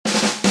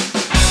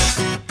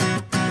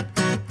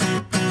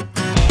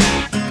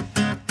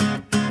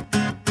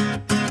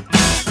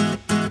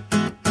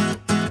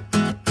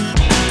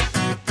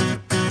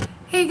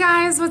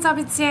up?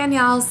 It's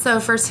Danielle.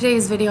 So for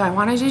today's video, I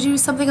wanted to do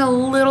something a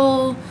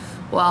little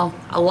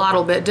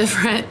bit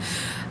different.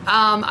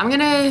 I'm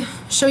gonna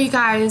show you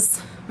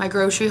guys my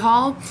grocery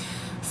haul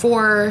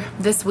for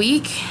this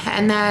week,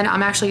 and then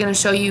I'm actually gonna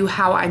show you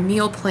how I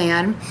meal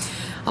plan.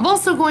 I'm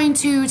also going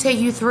to take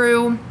you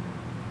through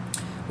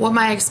what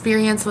my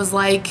experience was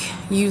like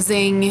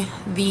using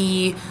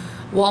the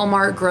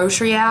Walmart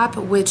grocery app,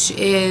 which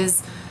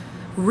is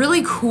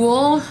really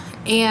cool.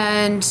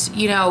 And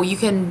you know, you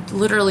can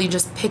literally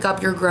just pick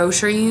up your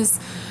groceries.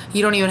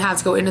 You don't even have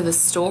to go into the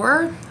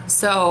store.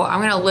 So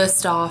I'm gonna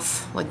list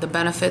off like the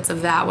benefits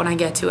of that when I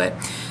get to it.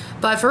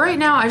 But for right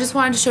now, I just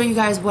wanted to show you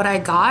guys what I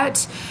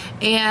got.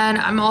 And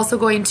I'm also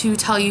going to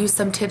tell you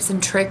some tips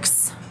and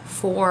tricks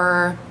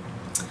for,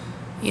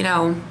 you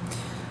know,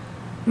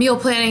 meal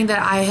planning that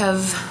I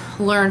have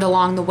learned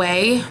along the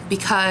way,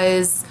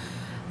 because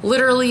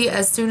literally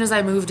as soon as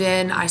I moved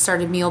in, I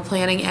started meal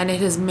planning and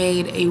it has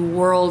made a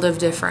world of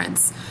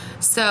difference.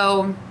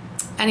 So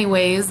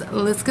anyways,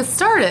 let's get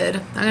started.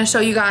 I'm gonna show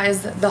you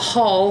guys the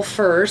haul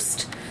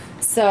first.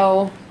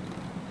 So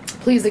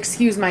please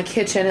excuse my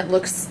kitchen. It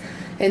looks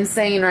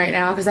insane right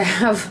now because I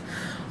have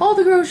all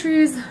the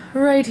groceries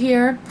right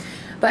here.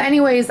 But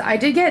anyways, I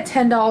did get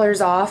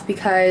 $10 off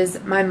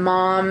because my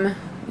mom,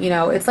 you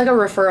know, it's like a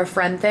refer a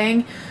friend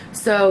thing.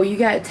 So you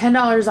get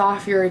 $10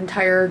 off your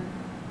entire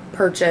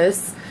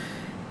purchase.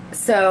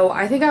 So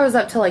I think I was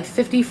up to like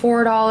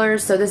 $54,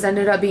 so this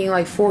ended up being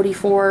like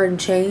 $44 and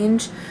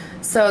change.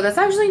 So that's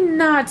actually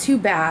not too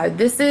bad.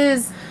 This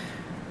is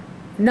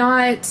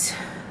not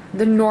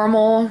the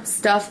normal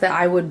stuff that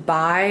I would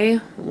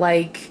buy.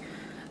 Like,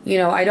 you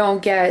know, I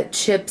don't get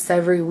chips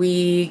every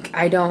week.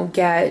 I don't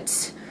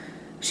get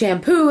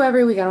shampoo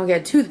every week. I don't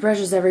get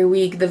toothbrushes every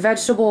week. The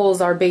vegetables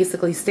are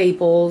basically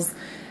staples,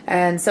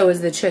 and so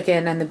is the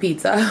chicken and the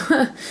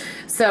pizza.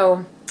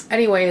 So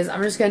anyways,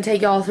 I'm just gonna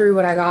take y'all through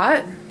what I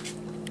got.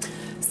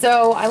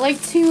 So I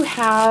like to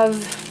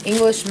have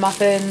English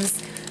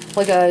muffins,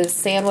 like a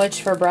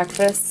sandwich for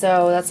breakfast.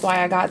 So that's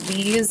why I got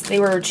these. They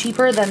were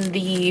cheaper than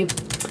the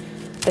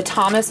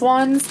Thomas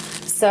ones.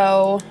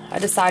 So I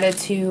decided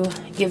to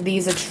give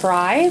these a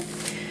try.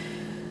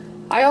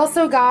 I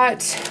also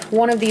got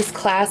one of these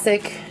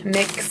classic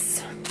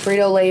mix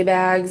Frito-Lay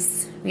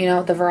bags, you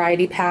know, the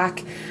variety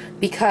pack,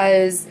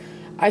 because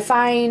I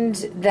find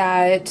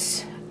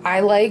that I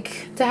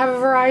like to have a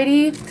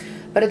variety,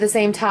 but at the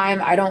same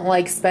time, I don't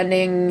like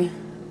spending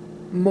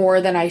more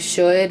than I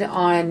should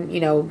on, you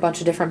know, a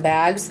bunch of different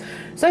bags.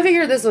 So I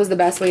figured this was the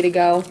best way to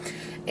go.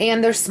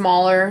 And they're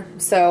smaller,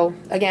 so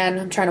again,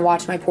 I'm trying to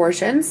watch my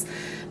portions,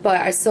 but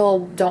I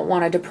still don't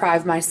want to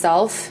deprive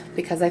myself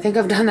because I think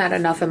I've done that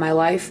enough in my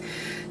life.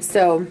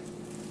 So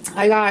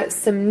I got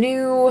some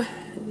new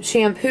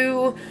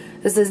shampoo.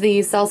 This is the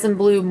Selsun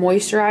Blue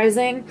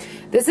Moisturizing.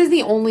 This is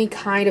the only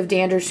kind of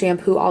dandruff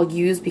shampoo I'll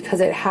use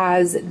because it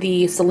has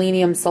the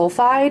selenium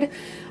sulfide.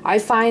 I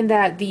find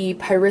that the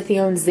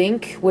pyrithione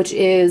zinc, which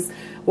is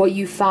what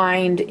you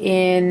find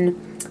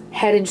in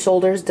Head and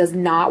Shoulders, does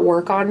not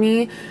work on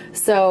me.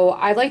 So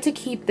I like to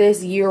keep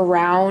this year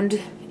round,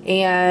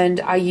 and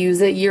I use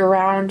it year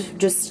round,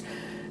 just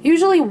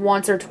usually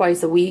once or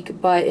twice a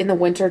week. But in the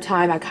winter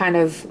time, I kind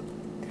of,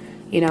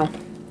 you know,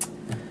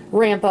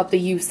 ramp up the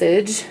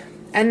usage.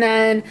 And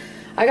then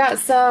I got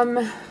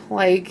some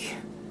like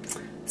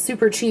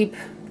super cheap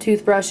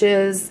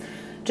toothbrushes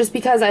just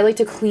because I like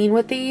to clean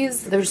with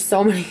these. There's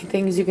so many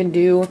things you can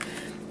do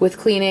with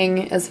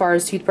cleaning as far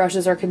as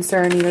toothbrushes are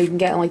concerned. You know, you can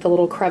get in like the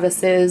little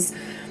crevices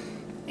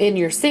in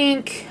your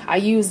sink. I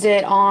used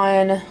it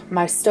on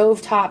my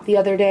stovetop the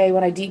other day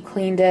when I deep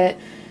cleaned it,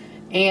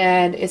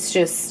 and it's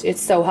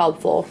so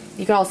helpful.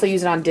 You can also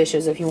use it on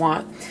dishes if you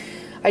want.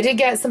 I did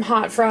get some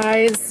hot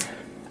fries.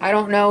 I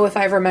don't know if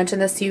I ever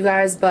mentioned this to you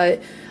guys,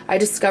 but I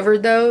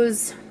discovered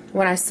those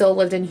when I still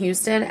lived in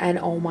Houston, and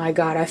oh my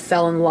god, I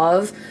fell in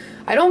love.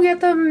 I don't get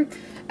them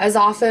as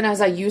often as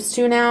I used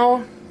to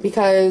now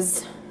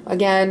because,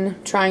 again,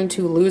 trying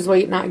to lose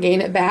weight, not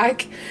gain it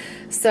back.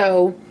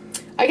 So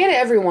I get it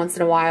every once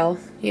in a while,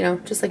 you know,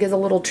 just like as a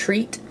little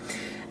treat.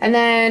 And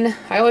then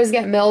I always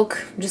get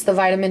milk, just the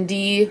vitamin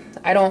D.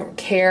 I don't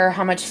care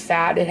how much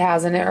fat it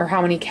has in it or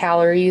how many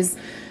calories,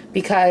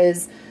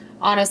 because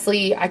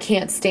honestly, I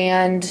can't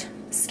stand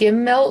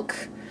skim milk.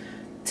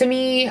 To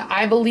me,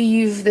 I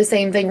believe the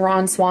same thing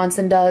Ron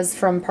Swanson does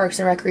from Parks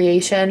and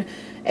Recreation.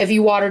 If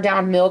you water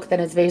down milk, then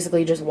it's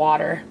basically just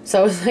water.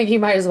 So it's like you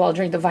might as well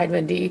drink the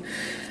vitamin D.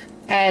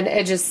 And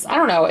it just, I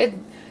don't know,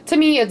 to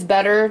me it's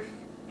better.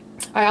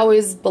 I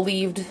always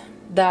believed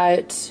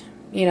that,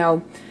 you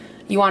know,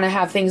 you want to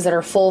have things that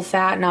are full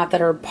fat, not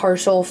that are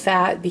partial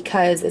fat,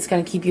 because it's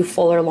going to keep you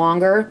fuller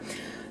longer.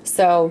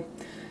 So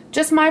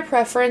just my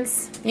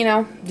preference, you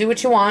know, do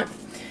what you want.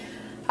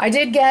 I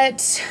did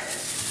get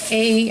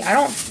I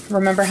don't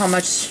remember how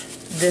much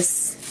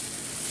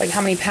this, like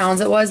how many pounds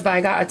it was, but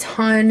I got a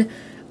ton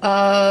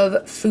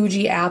of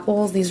Fuji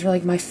apples. These are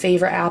like my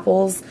favorite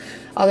apples,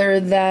 other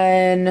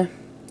than,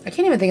 I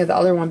can't even think of the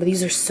other one, but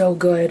these are so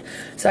good.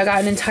 So I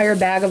got an entire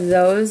bag of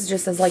those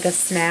just as like a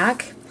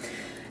snack.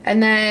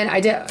 And then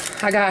I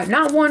got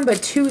not one,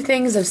 but 2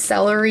 things of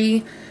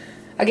celery,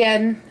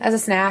 again, as a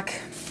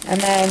snack. And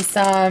then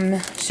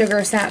some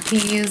sugar snap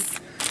peas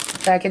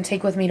that I can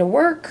take with me to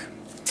work.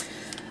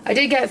 I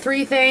did get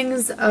 3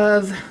 things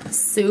of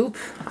soup.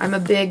 I'm a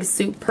big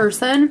soup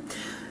person.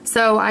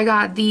 So I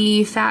got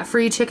the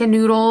fat-free chicken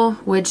noodle,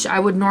 which I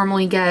would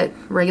normally get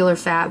regular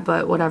fat,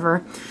 but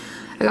whatever.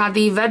 I got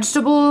the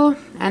vegetable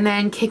and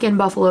then kickin'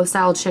 buffalo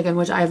style chicken,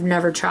 which I have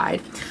never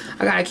tried.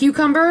 I got a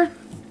cucumber,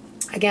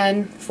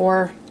 again,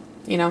 for,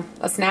 you know,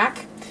 a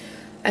snack.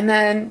 And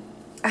then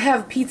I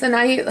have pizza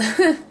night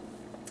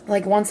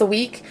like once a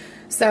week,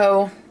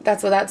 so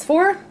that's what that's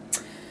for.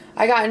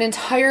 I got an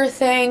entire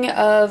thing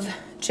of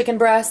chicken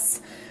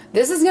breasts.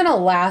 This is gonna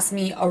last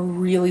me a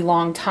really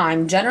long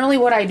time. Generally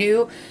what I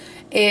do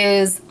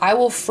is I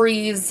will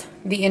freeze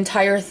the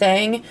entire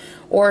thing,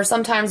 or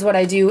sometimes what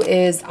I do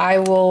is I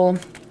will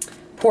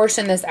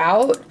portion this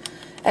out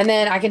and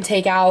then I can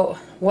take out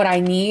what I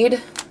need.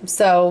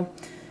 So,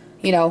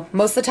 you know,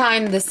 most of the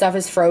time this stuff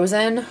is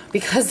frozen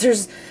because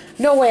there's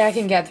no way I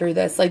can get through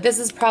this. Like, this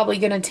is probably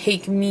gonna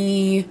take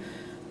me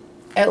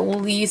at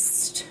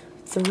least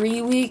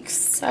 3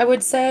 weeks, I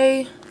would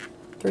say.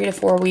 3 to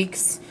 4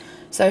 weeks.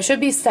 So I should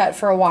be set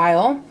for a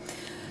while.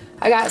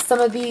 I got some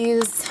of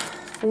these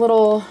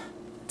little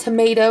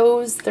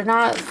tomatoes. They're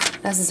not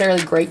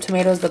necessarily grape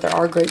tomatoes, but there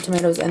are grape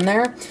tomatoes in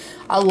there.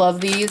 I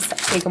love these.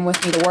 Take them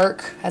with me to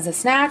work as a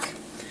snack.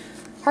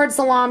 Hard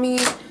salami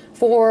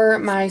for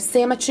my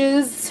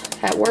sandwiches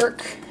at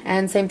work,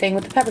 and same thing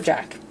with the pepper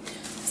jack.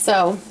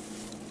 So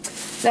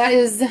that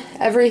is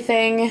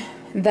everything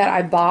that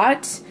I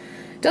bought.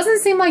 Doesn't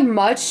seem like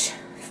much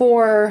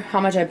for how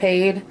much I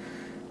paid,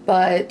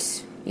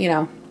 but you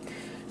know,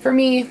 for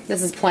me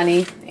this is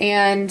plenty,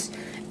 and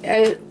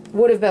it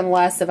would have been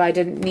less if I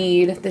didn't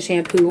need the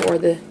shampoo or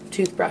the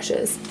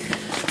toothbrushes.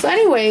 So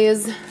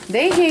anyways,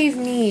 they gave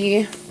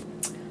me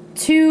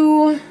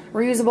 2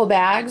 reusable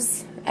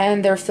bags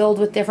and they're filled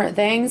with different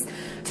things.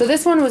 So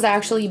this one was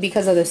actually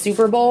because of the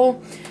Super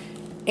Bowl,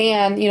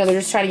 and you know, they're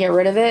just trying to get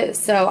rid of it.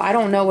 So I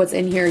don't know what's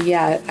in here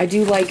yet. I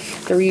do like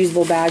the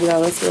reusable bag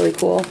though, that's really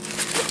cool.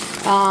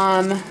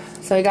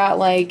 So I got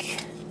like,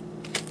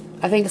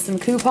 I think some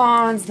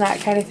coupons and that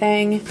kind of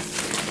thing.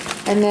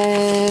 And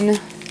then,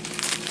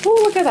 oh,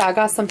 look at that. I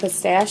got some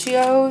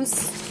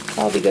pistachios.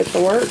 That'll be good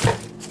for work.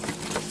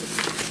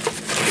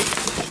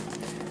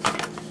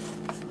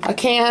 A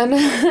can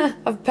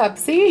of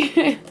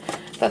Pepsi.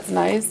 That's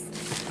nice.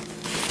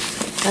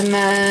 And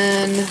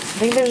then, I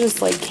think there's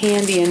just like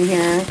candy in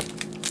here.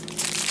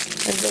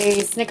 There's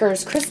a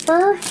Snickers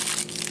Crisper.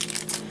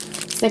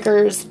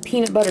 Snickers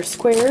Peanut Butter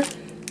Square.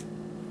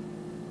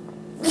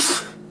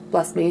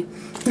 Bless me.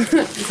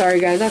 Sorry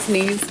guys, I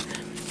sneezed.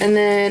 And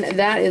then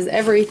that is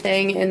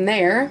everything in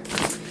there.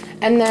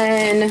 And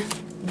then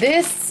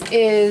this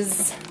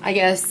is, I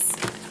guess,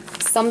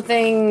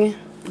 something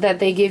that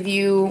they give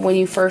you when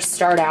you first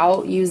start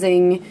out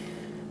using,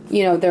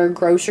 you know, their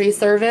grocery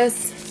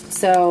service.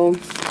 So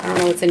I don't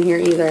know what's in here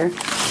either.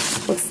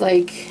 Looks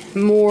like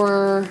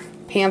more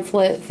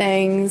pamphlet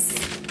things.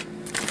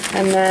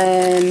 And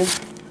then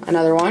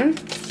another one.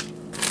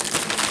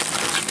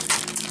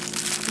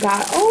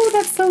 Got, oh,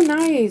 that's so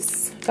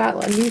nice.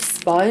 Got a new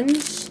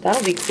sponge.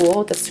 That'll be cool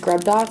with the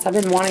scrub dots. I've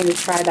been wanting to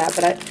try that,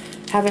 but I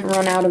haven't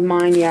run out of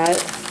mine yet.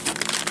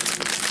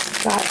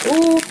 Got,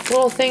 ooh,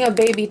 little thing of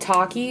baby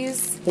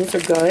Takis. Those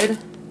are good.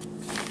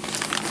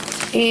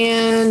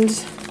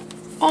 And,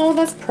 oh,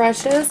 that's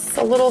precious.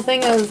 A little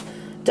thing of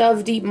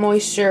Dove Deep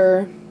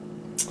Moisture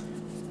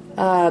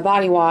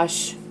body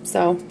wash.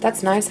 So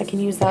that's nice. I can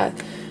use that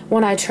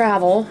when I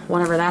travel,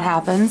 whenever that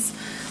happens.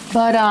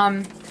 But,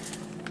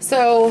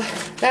 so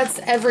that's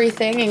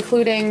everything,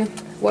 including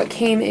what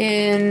came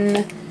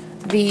in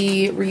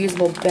the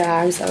reusable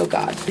bags. Oh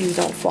God, please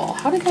don't fall.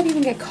 How did that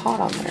even get caught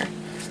on there?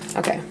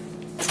 Okay.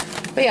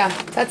 But yeah,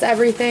 that's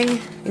everything,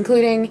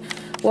 including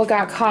what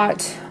got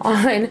caught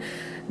on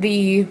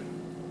the,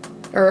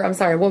 or I'm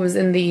sorry, what was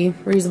in the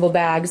reusable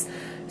bags.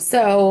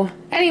 So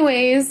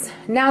anyways,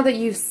 now that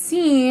you've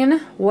seen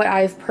what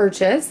I've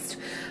purchased,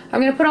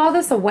 I'm going to put all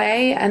this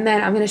away, and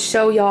then I'm going to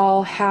show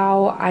y'all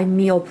how I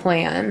meal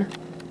plan.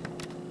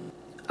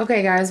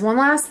 Okay guys, one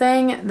last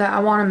thing that I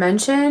want to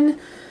mention.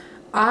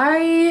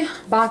 I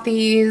bought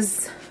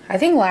these, I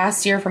think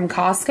last year from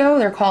Costco.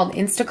 They're called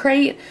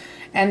Instacrate,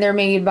 and they're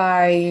made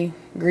by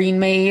Green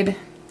Made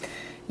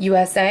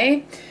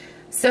USA.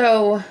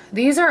 So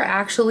these are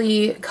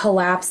actually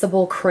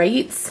collapsible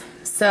crates.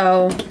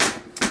 So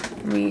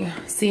let me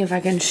see if I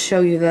can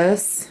show you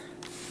this.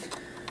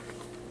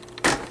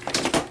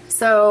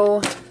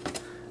 So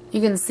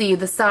you can see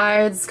the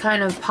sides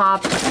kind of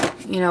pop,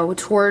 you know,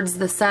 towards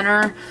the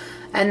center.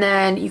 And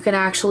then you can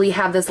actually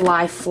have this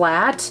lie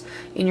flat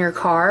in your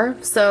car.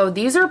 So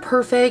these are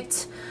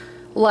perfect,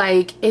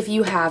 like if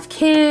you have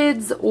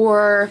kids,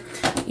 or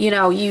you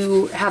know,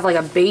 you have like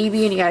a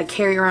baby and you gotta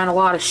carry around a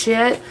lot of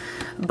shit.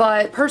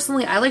 But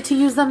personally, I like to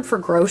use them for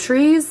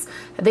groceries.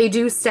 They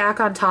do stack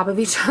on top of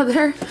each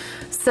other.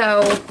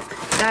 So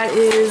that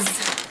is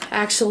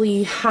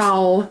actually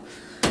how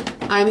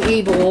I'm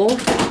able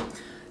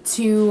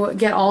to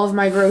get all of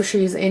my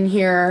groceries in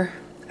here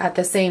at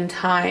the same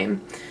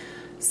time.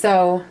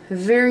 So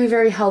very,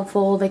 very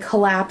helpful. They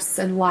collapse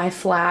and lie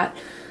flat.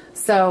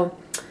 So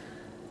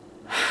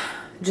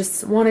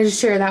just wanted to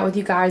share that with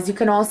you guys. You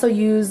can also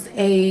use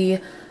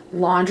a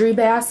laundry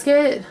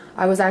basket.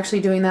 I was actually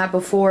doing that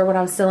before when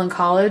I was still in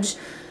college,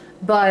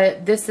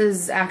 but this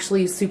is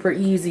actually super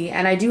easy.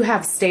 And I do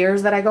have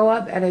stairs that I go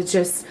up, and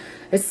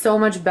it's so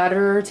much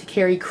better to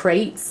carry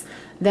crates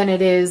than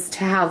it is to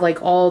have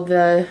like all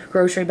the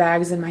grocery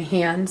bags in my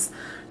hands.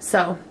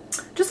 So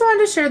just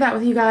wanted to share that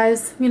with you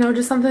guys, you know,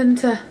 just something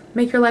to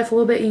make your life a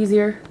little bit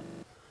easier.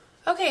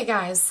 Okay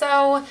guys,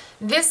 so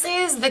this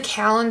is the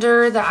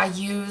calendar that I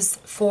use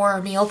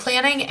for meal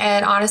planning,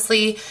 and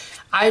honestly,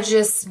 I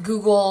just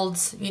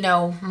Googled, you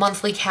know,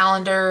 monthly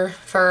calendar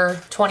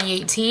for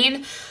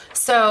 2018.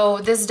 So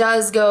this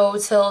does go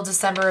till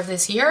December of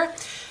this year.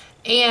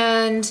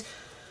 And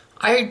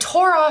I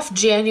tore off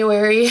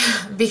January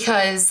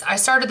because I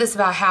started this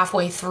about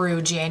halfway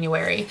through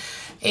January.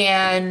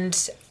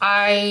 And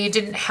I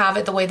didn't have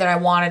it the way that I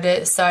wanted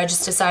it. So I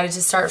just decided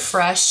to start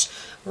fresh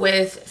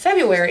with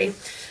February.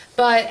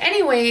 But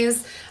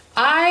anyways,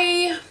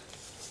 I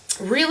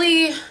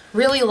really,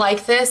 really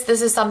like this.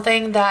 This is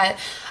something that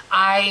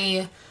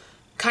I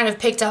kind of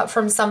picked up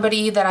from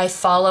somebody that I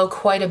follow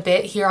quite a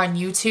bit here on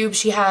YouTube.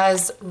 She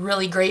has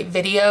really great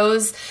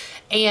videos,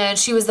 and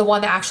she was the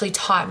one that actually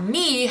taught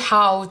me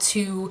how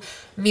to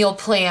meal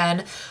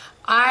plan.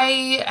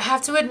 I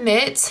have to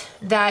admit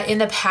that in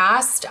the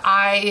past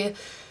I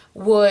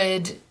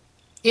would,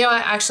 you know,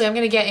 actually I'm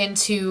going to get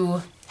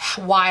into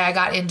why I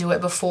got into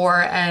it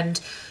before, and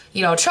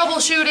you know,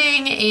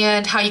 troubleshooting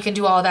and how you can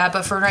do all that.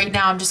 But for right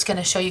now, I'm just going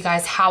to show you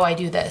guys how I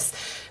do this.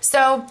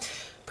 So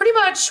pretty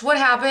much what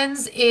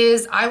happens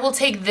is I will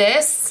take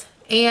this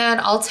and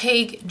I'll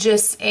take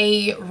just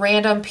a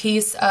random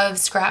piece of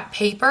scrap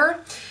paper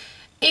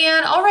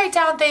and I'll write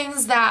down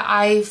things that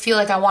I feel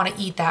like I want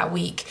to eat that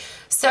week.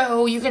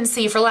 So you can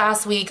see for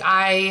last week,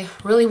 I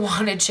really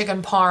wanted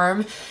chicken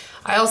parm.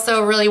 I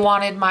also really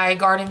wanted my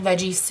garden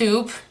veggie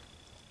soup.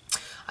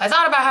 I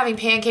thought about having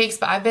pancakes,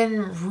 but I've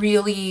been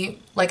really,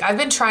 like, I've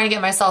been trying to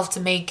get myself to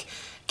make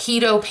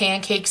keto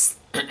pancakes,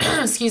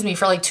 excuse me,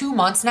 for like 2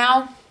 months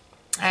now,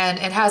 and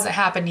it hasn't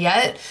happened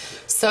yet.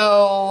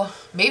 So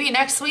maybe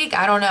next week,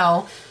 I don't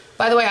know.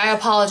 By the way, I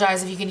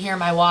apologize if you can hear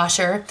my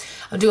washer.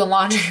 I'm doing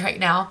laundry right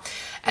now.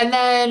 And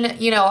then,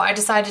 you know, I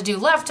decided to do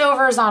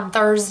leftovers on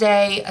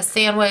Thursday, a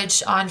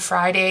sandwich on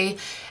Friday,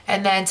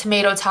 and then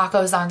tomato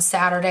tacos on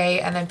Saturday,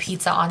 and then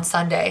pizza on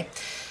Sunday.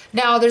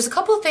 Now, there's a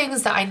couple of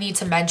things that I need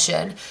to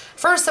mention.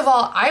 First of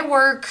all, I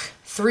work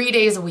 3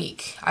 days a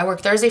week. I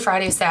work Thursday,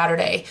 Friday,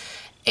 Saturday,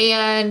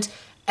 and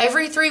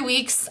every 3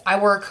 weeks I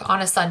work on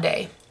a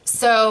Sunday.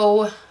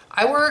 So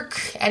I work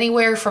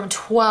anywhere from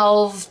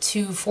 12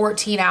 to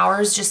 14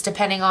 hours, just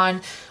depending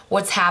on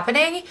what's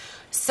happening.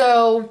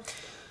 So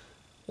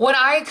when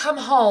I come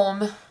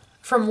home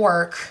from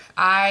work,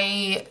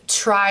 I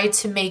try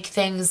to make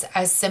things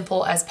as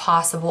simple as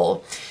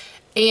possible.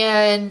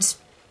 And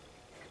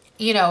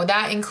you know,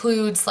 that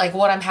includes like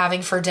what I'm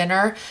having for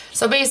dinner.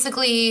 So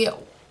basically,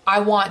 I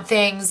want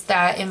things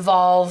that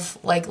involve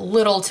like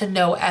little to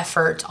no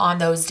effort on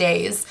those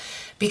days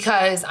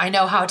because I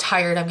know how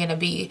tired I'm gonna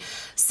be.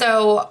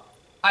 So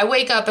I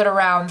wake up at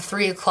around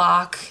 3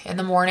 o'clock in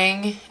the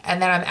morning,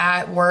 and then I'm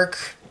at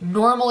work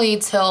normally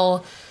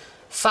till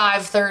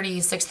 5:30,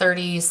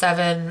 6:30,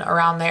 7,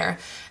 around there.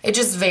 It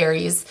just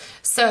varies.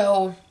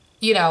 So,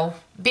 you know,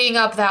 being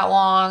up that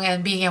long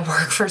and being at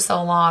work for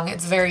so long,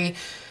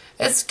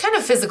 it's kind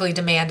of physically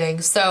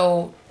demanding.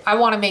 So I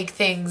want to make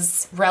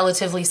things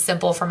relatively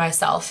simple for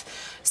myself.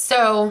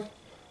 So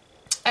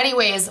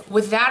anyways,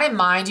 with that in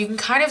mind, you can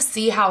kind of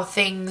see how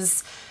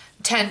things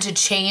tend to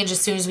change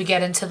as soon as we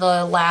get into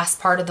the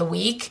last part of the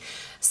week.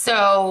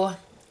 So,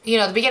 you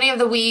know, the beginning of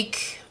the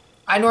week,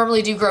 I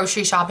normally do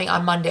grocery shopping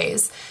on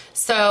Mondays.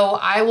 So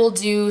I will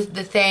do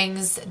the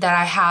things that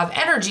I have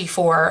energy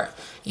for,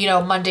 you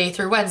know, Monday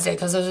through Wednesday,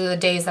 because those are the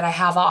days that I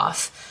have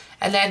off.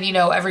 And then, you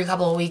know, every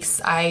couple of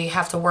weeks I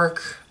have to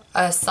work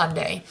a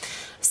Sunday.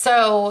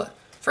 So,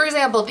 for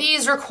example,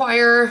 these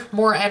require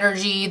more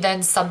energy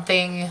than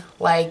something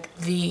like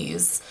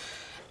these.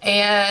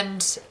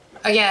 And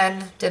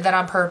again, did that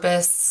on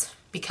purpose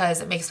because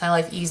it makes my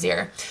life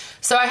easier.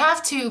 So I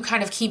have to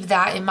kind of keep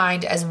that in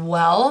mind as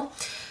well,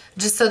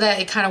 just so that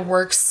it kind of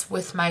works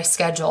with my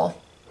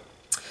schedule.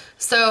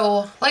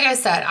 So, like I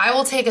said, I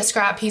will take a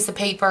scrap piece of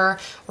paper,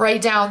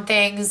 write down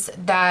things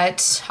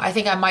that I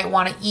think I might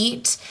want to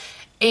eat,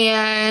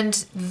 and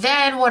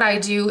then what I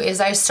do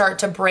is I start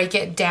to break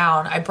it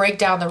down. I break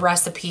down the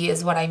recipe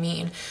is what I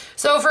mean.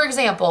 So, for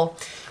example,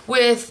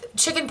 with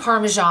chicken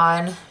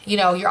parmesan, you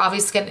know, you're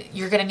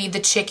gonna need the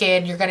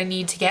chicken, you're gonna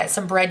need to get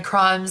some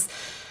breadcrumbs.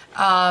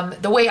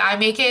 The way I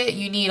make it,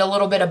 you need a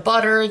little bit of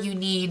butter, you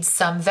need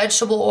some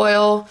vegetable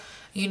oil,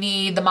 you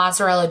need the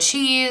mozzarella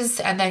cheese,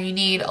 and then you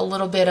need a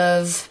little bit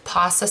of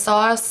pasta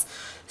sauce.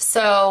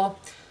 So,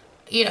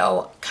 you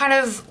know, kind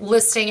of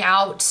listing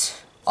out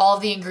all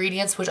of the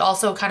ingredients, which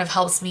also kind of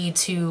helps me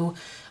to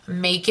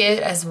make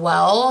it as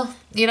well,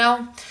 you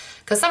know,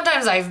 because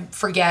sometimes I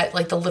forget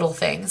like the little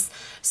things.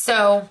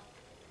 So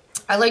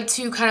I like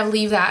to kind of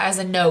leave that as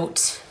a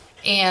note.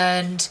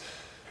 And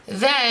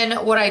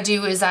then what I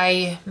do is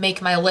I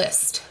make my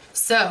list.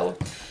 So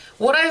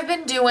what I've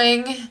been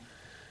doing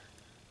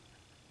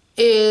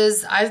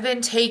is I've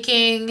been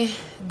taking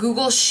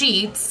Google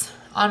Sheets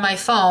on my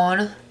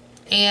phone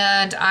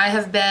and I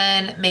have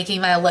been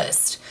making my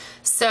list.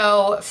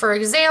 So for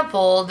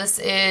example, this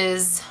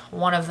is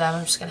one of them.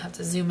 I'm just gonna have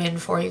to zoom in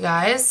for you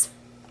guys.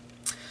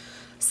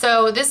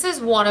 So this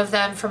is one of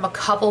them from a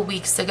couple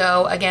weeks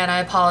ago. Again, I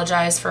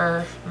apologize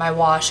for my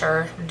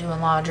washer. I'm doing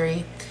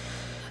laundry.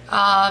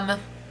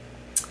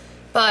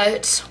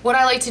 But what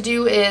I like to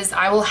do is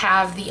I will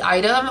have the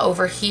item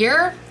over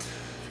here,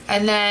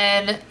 and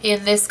then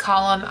in this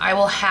column I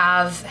will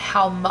have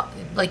how much,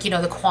 like, you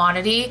know, the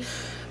quantity.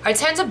 I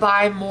tend to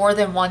buy more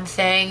than one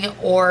thing,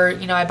 or,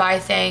 you know, I buy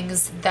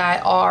things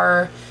that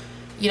are,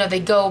 you know,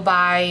 they go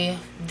by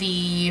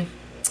the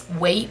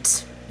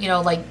weight, you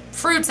know, like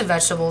fruits and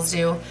vegetables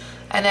do.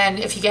 And then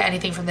if you get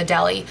anything from the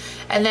deli.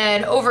 And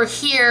then over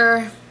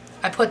here,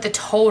 I put the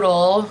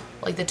total,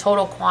 like the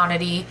total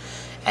quantity,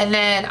 and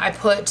then I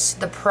put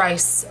the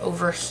price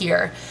over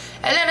here.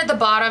 And then at the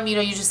bottom, you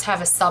know, you just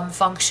have a sum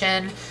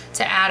function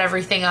to add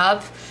everything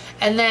up.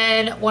 And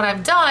then when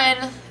I'm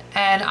done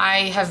and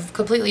I have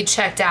completely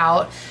checked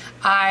out,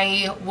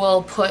 I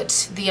will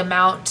put the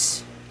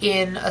amount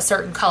in a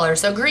certain color.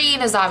 So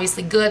green is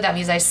obviously good. That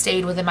means I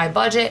stayed within my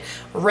budget.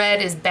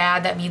 Red is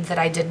bad. That means that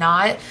I did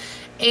not.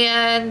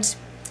 And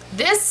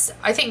this,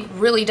 I think,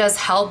 really does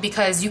help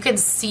because you can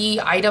see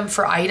item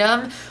for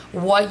item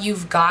what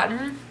you've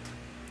gotten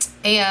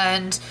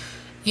and,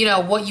 you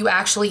know, what you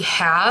actually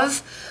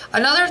have.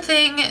 Another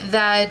thing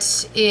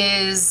that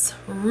is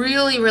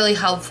really, really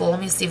helpful,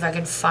 let me see if I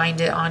can find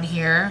it on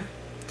here,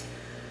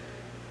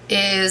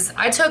 is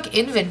I took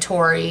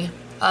inventory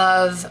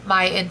of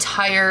my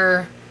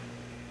entire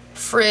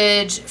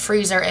fridge,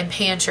 freezer, and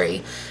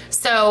pantry.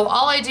 So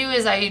all I do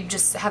is I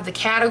just have the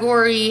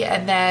category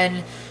and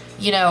then,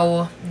 you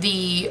know,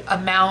 the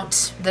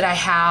amount that I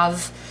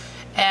have.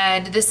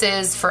 And this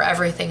is for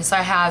everything. So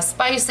I have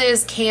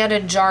spices, canned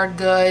and jarred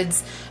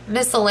goods,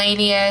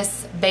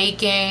 miscellaneous,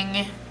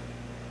 baking.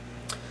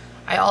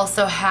 I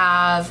also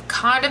have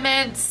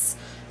condiments.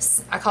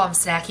 I call them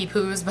snacky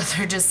poos, but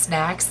they're just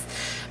snacks.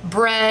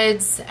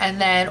 Breads, and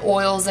then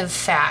oils and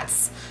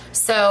fats.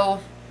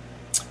 So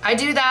I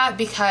do that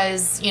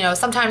because, you know,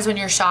 sometimes when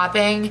you're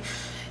shopping,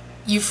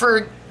 you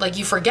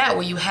forget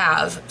what you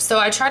have. So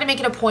I try to make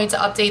it a point to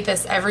update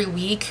this every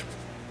week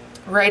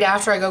right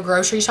after I go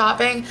grocery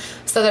shopping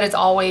so that it's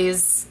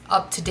always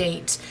up to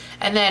date.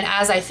 And then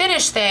as I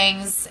finish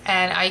things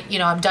and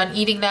I'm done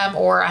eating them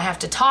or I have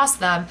to toss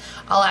them,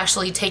 I'll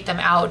actually take them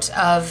out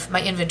of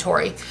my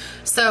inventory.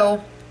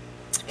 So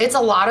it's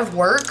a lot of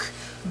work,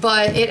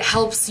 but it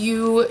helps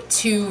you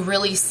to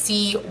really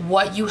see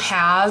what you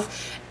have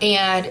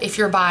and if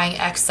you're buying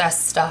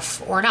excess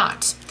stuff or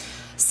not.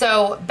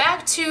 So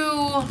back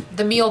to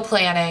the meal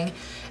planning.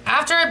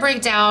 After I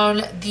break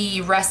down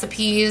the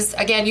recipes,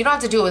 again, you don't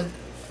have to do it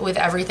with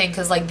everything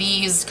because like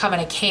these come in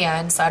a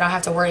can, so I don't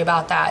have to worry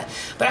about that.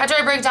 But after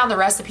I break down the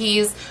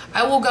recipes,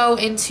 I will go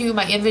into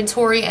my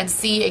inventory and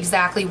see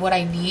exactly what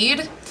I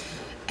need.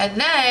 And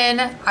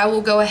then I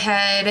will go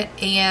ahead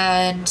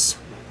and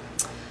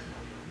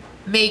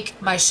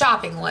make my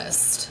shopping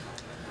list.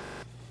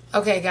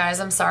 Okay guys,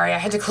 I'm sorry. I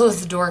had to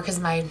close the door because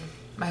my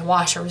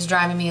washer was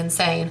driving me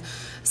insane.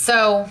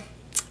 So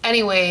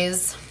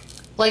anyways,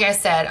 like I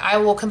said, I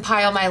will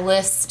compile my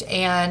list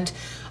and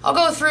I'll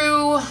go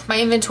through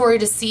my inventory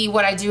to see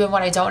what I do and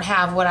what I don't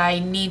have, what I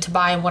need to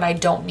buy and what I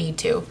don't need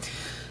to.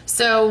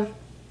 So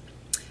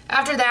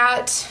after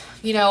that,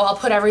 you know, I'll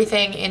put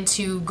everything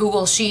into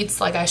Google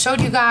Sheets like I showed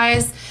you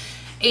guys,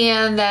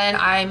 and then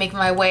I make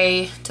my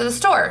way to the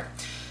store.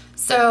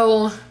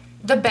 So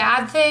the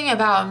bad thing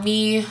about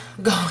me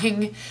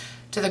going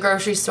to the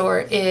grocery store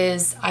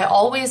is I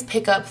always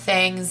pick up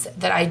things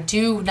that I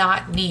do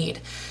not need.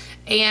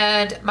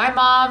 And my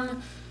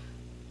mom,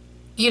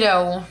 you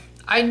know,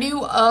 I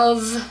knew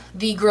of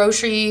the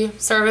grocery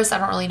service, I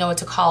don't really know what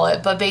to call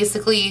it, but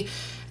basically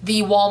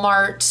the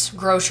Walmart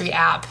grocery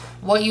app.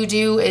 What you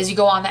do is you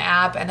go on the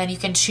app and then you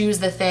can choose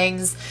the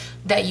things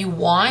that you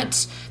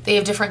want. They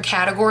have different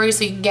categories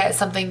so you can get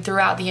something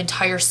throughout the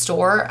entire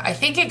store. I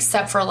think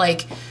except for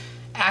like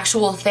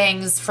actual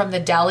things from the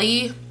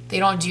deli, they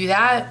don't do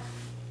that.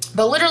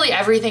 But literally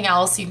everything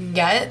else you can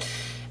get.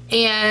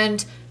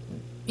 And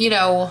you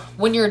know,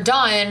 when you're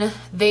done,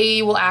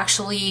 they will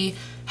actually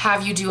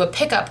have you do a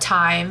pickup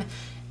time,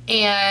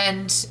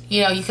 and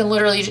you know, you can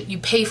literally, you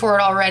pay for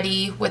it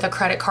already with a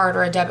credit card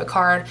or a debit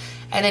card,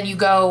 and then you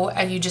go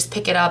and you just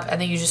pick it up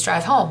and then you just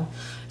drive home.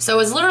 So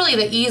it's literally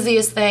the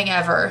easiest thing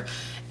ever.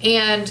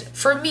 And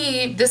for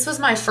me, this was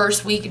my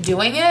first week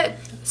doing it,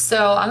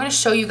 so I'm going to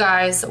show you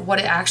guys what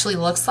it actually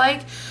looks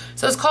like.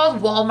 So it's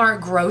called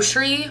Walmart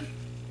Grocery,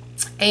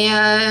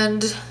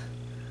 and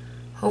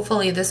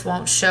Hopefully this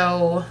won't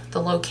show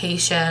the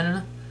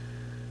location.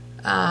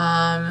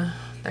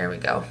 There we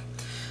go.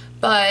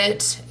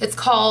 But it's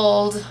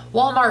called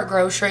Walmart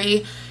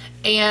Grocery,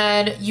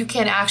 and you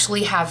can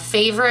actually have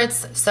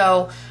favorites.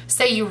 So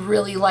say you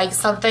really like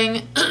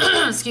something,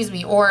 excuse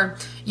me, or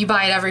you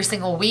buy it every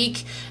single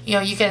week, you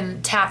know, you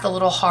can tap the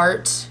little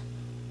heart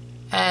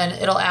and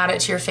it'll add it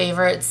to your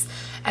favorites.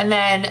 And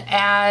then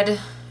add,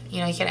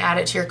 you know, you can add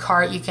it to your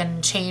cart. You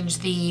can change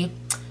the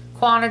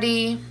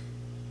quantity.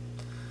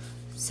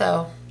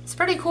 So it's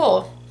pretty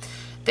cool.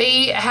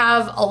 They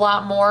have a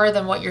lot more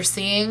than what you're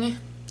seeing.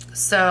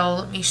 So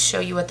let me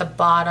show you at the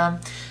bottom.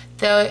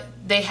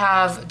 They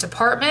have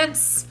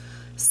departments.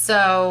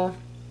 So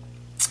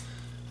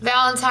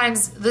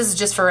Valentine's, this is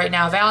just for right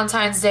now.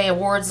 Valentine's Day,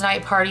 awards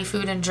night, party,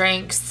 food and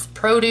drinks,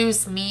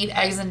 produce, meat,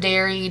 eggs and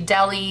dairy,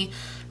 deli,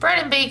 bread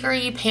and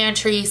bakery,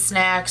 pantry,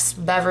 snacks,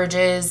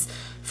 beverages,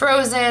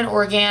 frozen,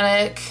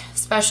 organic,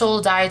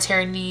 special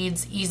dietary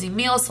needs, easy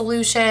meal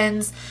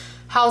solutions,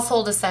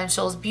 household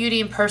essentials,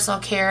 beauty and personal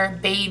care,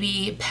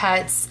 baby,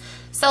 pets,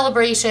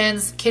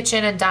 celebrations,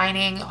 kitchen and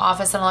dining,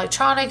 office and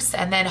electronics,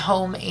 and then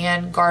home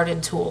and garden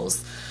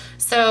tools.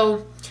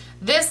 So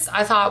this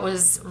I thought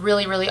was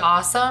really, really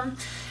awesome.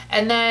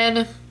 And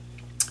then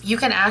you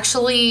can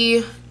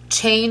actually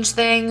change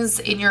things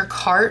in your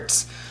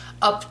cart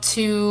up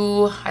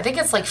to, I think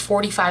it's like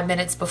 45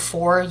 minutes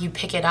before you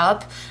pick it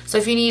up. So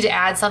if you need to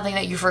add something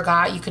that you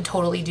forgot, you can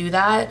totally do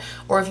that.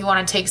 Or if you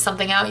want to take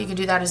something out, you can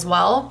do that as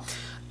well.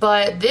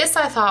 But this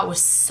I thought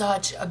was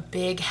such a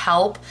big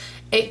help.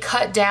 It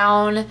cut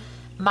down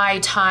my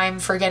time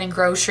for getting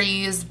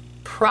groceries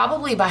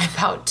probably by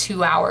about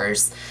 2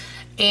 hours.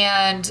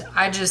 And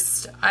I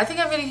think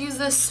I'm gonna use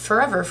this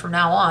forever from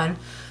now on.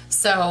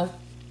 So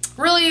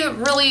really,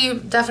 really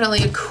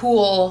definitely a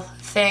cool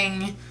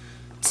thing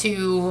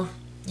to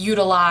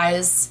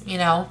utilize, you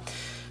know,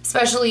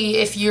 especially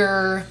if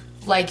you're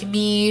like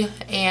me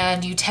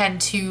and you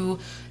tend to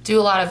do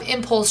a lot of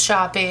impulse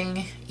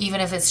shopping, even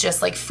if it's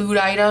just like food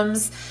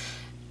items.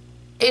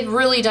 It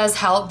really does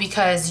help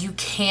because you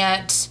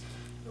can't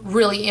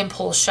really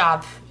impulse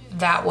shop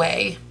that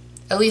way.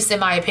 At least in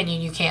my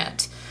opinion, you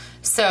can't.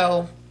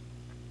 So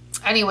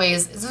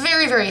anyways, it's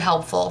very, very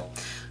helpful.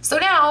 So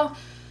now,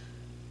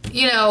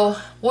 you know,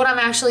 what I'm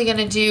actually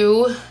gonna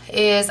do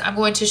is I'm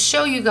going to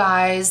show you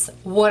guys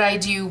what I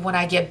do when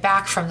I get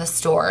back from the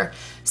store.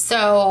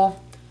 So,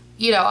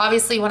 you know,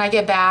 obviously when I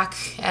get back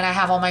and I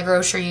have all my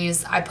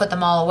groceries, I put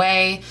them all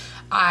away.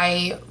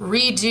 I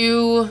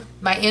redo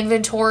my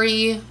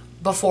inventory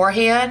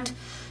beforehand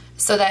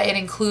so that it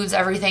includes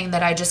everything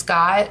that I just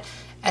got,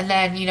 and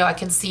then, you know, I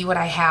can see what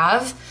I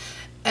have,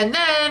 and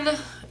then,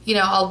 you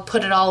know, I'll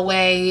put it all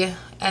away,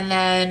 and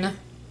then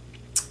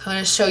I'm going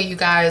to show you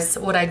guys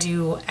what I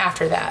do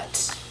after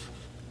that.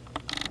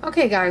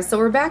 Okay guys, so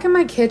we're back in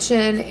my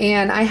kitchen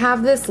and I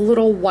have this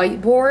little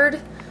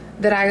whiteboard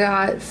that I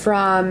got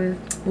from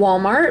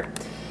Walmart,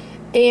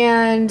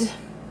 and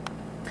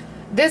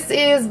this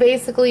is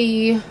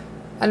basically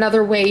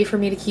another way for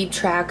me to keep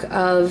track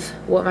of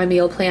what my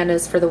meal plan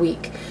is for the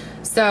week.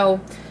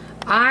 So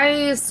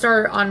I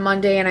start on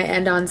Monday and I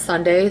end on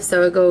Sunday,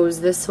 so it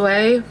goes this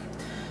way.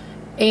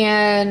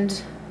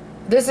 And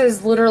this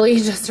is literally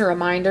just a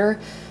reminder.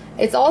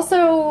 It's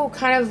also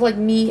kind of like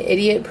me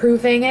idiot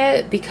proofing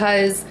it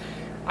because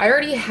I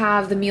already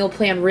have the meal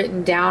plan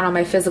written down on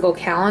my physical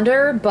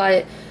calendar,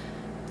 but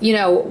you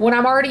know, when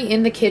I'm already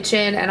in the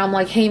kitchen and I'm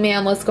like, hey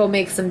man, let's go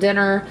make some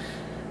dinner,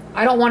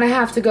 I don't want to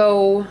have to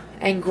go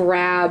and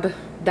grab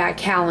that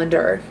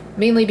calendar,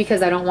 mainly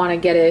because I don't want to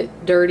get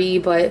it dirty,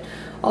 but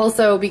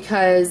also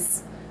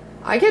because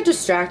I get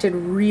distracted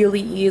really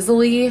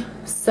easily.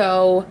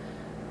 So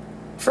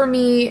for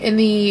me, in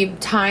the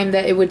time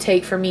that it would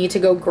take for me to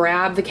go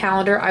grab the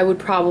calendar, I would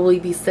probably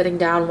be sitting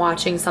down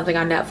watching something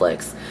on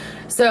Netflix.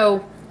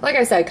 So like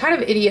I said, kind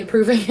of idiot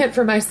proofing it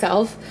for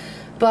myself.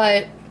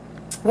 But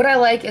what I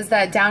like is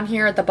that down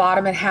here at the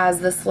bottom it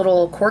has this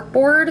little cork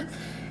board,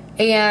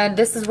 and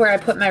this is where I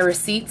put my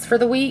receipts for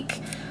the week.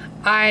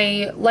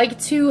 I like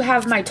to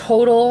have my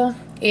total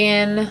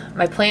in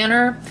my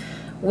planner,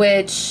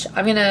 which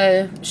I'm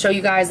gonna show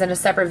you guys in a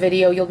separate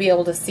video. You'll be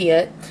able to see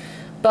it.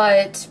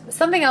 But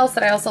something else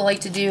that I also like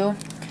to do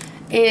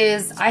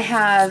is I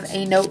have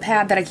a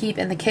notepad that I keep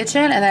in the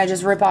kitchen, and then I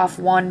just rip off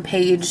one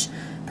page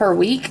per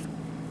week.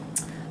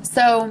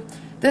 So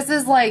this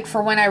is like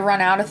for when I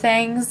run out of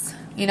things,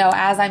 you know,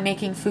 as I'm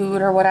making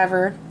food or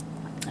whatever.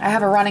 I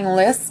have a running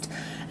list,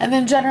 and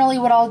then generally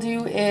what I'll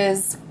do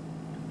is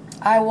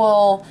I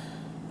will,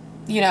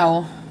 you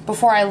know,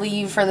 before I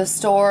leave for the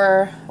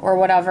store or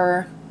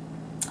whatever,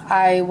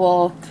 I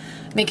will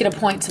make it a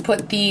point to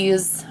put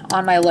these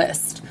on my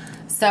list.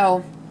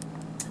 So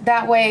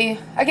that way,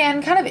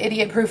 again, kind of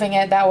idiot proofing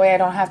it, that way I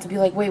don't have to be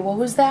like, wait, what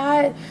was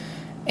that?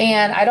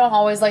 And I don't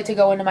always like to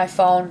go into my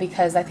phone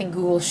because I think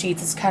Google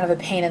Sheets is kind of a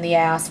pain in the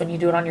ass when you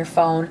do it on your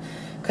phone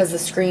because the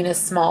screen is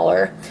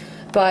smaller.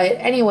 But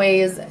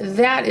anyways,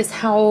 that is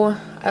how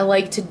I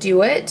like to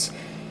do it.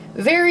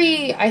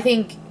 Very, I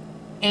think,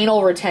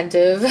 anal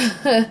retentive.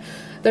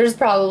 There's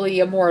probably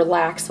a more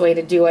lax way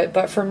to do it,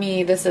 but for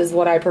me, this is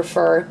what I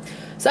prefer.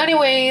 So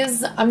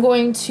anyways, I'm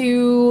going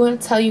to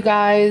tell you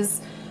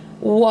guys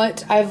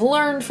what I've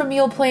learned from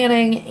meal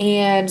planning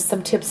and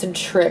some tips and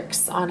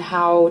tricks on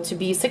how to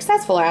be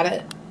successful at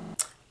it.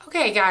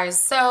 Okay guys,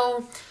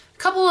 so a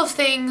couple of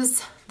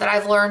things that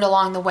I've learned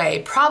along the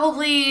way.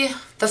 Probably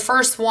the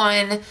first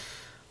one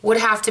would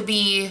have to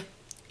be,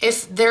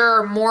 if there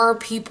are more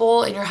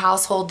people in your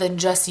household than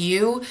just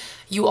you,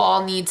 you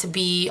all need to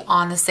be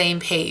on the same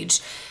page.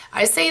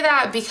 I say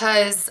that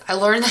because I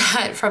learned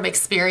that from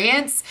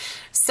experience.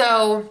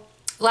 So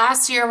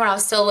last year when I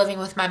was still living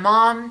with my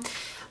mom,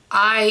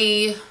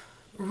 I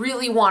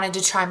really wanted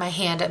to try my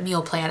hand at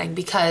meal planning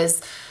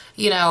because,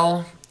 you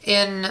know,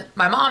 in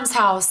my mom's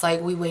house,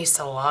 like, we waste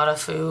a lot of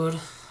food.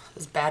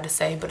 It's bad to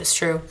say, but it's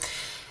true.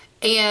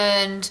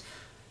 And,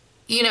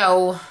 you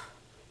know,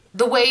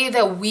 the way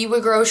that we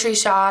would grocery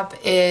shop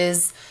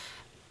is,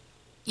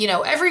 you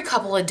know, every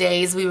couple of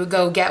days we would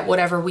go get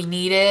whatever we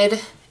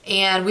needed,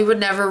 and we would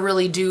never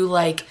really do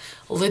like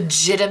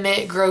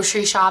legitimate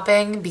grocery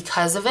shopping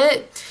because of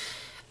it.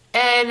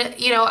 And,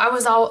 you know, I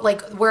was all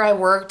like, where I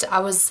worked, I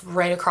was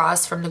right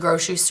across from the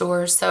grocery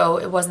store, so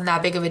it wasn't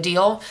that big of a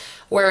deal.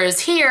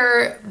 Whereas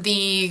here,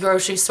 the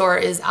grocery store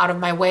is out of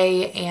my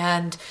way,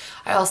 and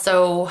I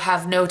also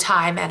have no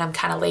time, and I'm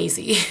kind of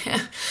lazy.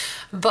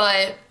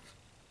 But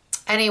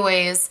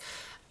anyways,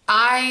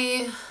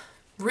 I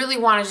really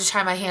wanted to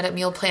try my hand at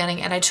meal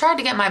planning, and I tried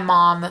to get my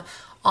mom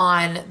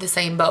on the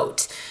same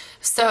boat.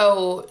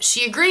 So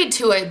she agreed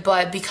to it,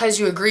 but because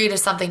you agree to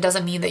something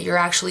doesn't mean that you're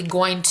actually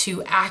going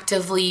to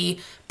actively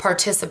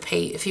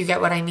participate, if you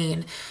get what I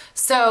mean.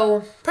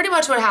 So pretty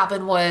much what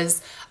happened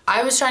was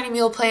I was trying to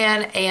meal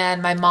plan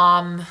and my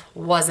mom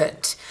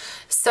wasn't.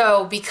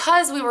 So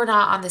because we were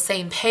not on the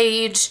same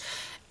page,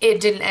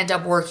 it didn't end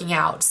up working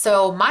out.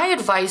 So my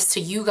advice to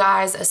you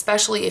guys,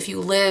 especially if you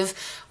live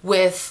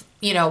with,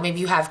 you know, maybe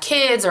you have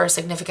kids or a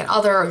significant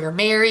other, or you're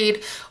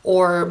married,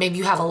 or maybe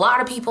you have a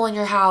lot of people in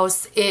your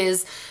house,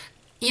 is,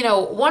 you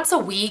know, once a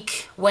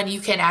week when you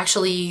can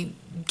actually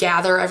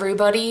gather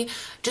everybody,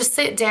 just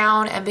sit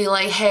down and be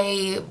like,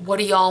 hey, what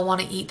do y'all want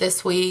to eat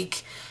this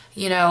week?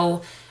 You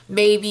know,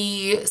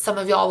 maybe some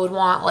of y'all would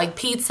want like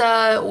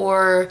pizza,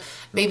 or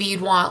maybe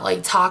you'd want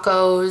like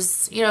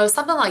tacos, you know,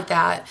 something like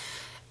that.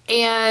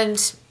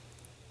 And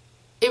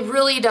it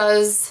really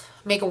does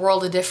make a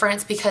world of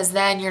difference, because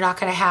then you're not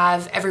going to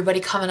have everybody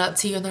coming up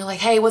to you and they're like,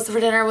 hey, what's for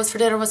dinner? What's for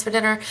dinner? What's for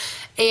dinner?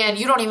 And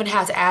you don't even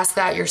have to ask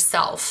that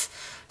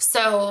yourself.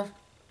 So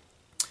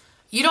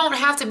you don't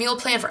have to meal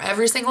plan for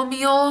every single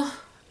meal,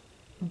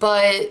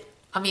 but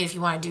I mean, if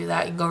you want to do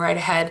that, you can go right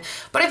ahead.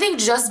 But I think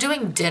just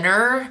doing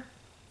dinner,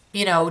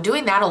 you know,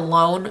 doing that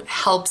alone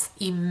helps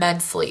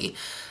immensely.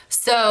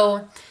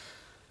 So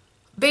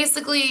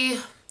basically,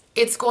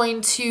 it's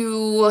going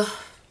to,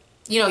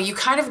 you know, you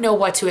kind of know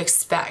what to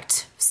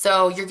expect.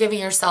 So you're giving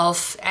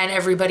yourself and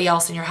everybody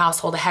else in your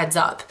household a heads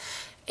up.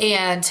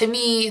 And to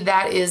me,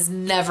 that is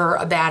never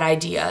a bad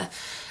idea.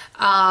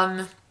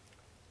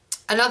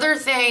 Another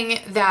thing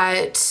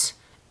that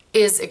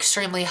is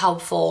extremely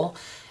helpful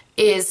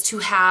is to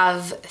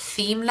have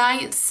theme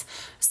nights.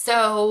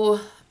 So,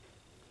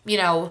 you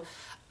know,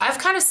 I've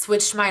kind of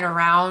switched mine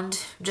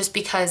around just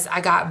because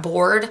I got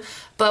bored.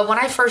 But when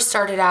I first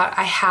started out,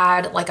 I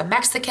had like a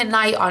Mexican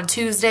night on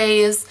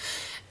Tuesdays,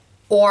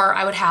 or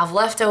I would have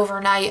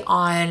leftover night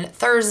on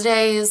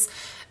Thursdays.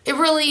 It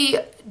really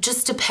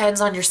just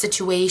depends on your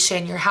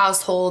situation, your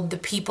household, the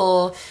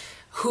people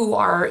who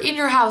are in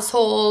your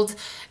household,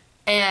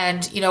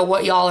 and, you know,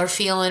 what y'all are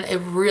feeling. It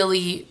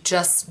really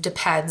just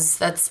depends.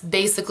 That's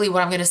basically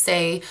what I'm going to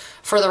say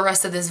for the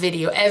rest of this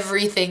video.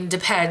 Everything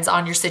depends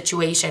on your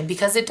situation,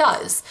 because it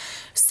does.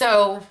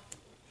 So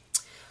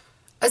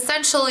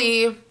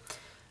essentially,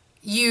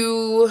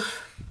 you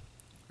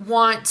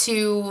want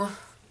to,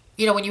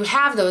 you know, when you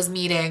have those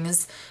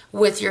meetings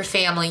with your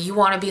family, you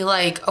want to be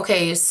like,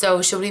 okay,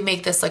 so should we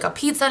make this like a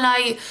pizza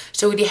night?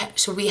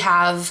 Should we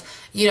have,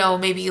 you know,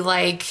 maybe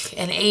like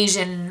an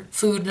Asian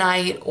food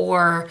night,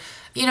 or,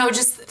 you know,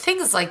 just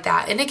things like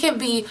that. And it can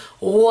be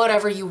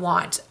whatever you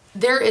want.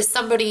 There is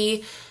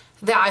somebody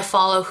that I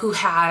follow who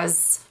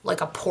has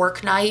like a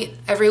pork night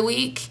every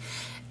week,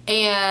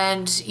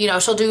 and, you know,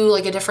 she'll do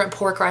like a different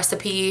pork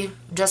recipe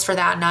just for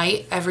that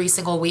night every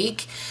single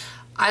week.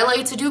 I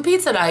like to do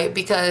pizza night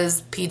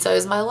because pizza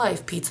is my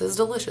life. Pizza is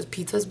delicious.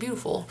 Pizza is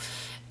beautiful.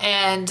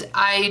 And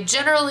I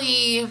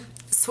generally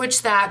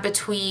switch that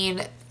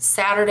between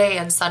Saturday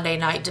and Sunday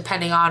night,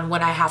 depending on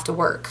when I have to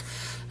work.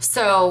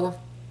 So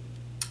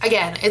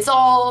again, it's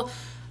all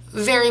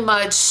very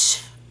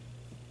much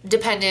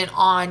dependent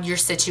on your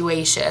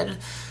situation.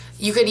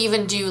 You could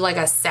even do like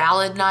a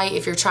salad night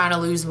if you're trying to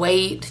lose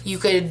weight. You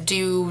could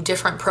do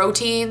different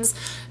proteins.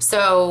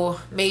 So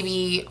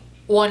maybe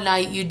one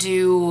night you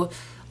do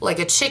like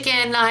a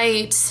chicken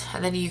night,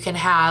 and then you can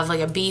have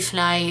like a beef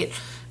night,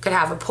 could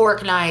have a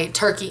pork night,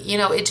 turkey, you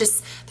know, it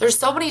just, there's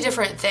so many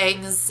different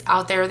things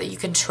out there that you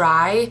can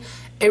try.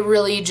 It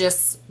really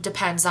just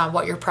depends on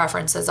what your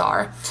preferences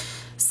are.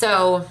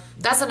 So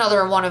that's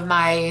another one of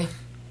my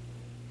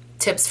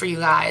tips for you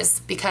guys,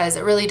 because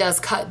it really does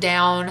cut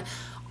down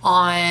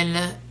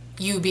on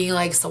you being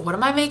like, so what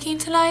am I making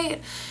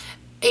tonight?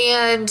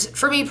 And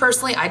for me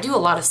personally, I do a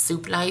lot of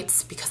soup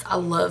nights because I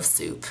love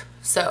soup.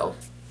 So,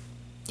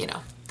 you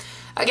know,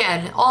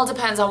 again, all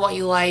depends on what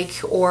you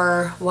like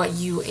or what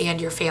you and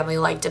your family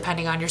like,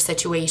 depending on your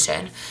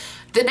situation.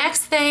 The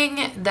next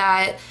thing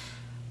that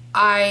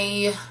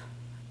I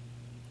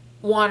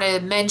want to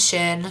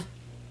mention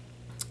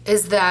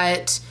is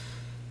that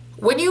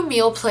when you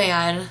meal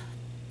plan,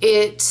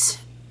 it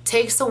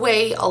takes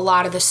away a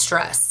lot of the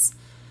stress.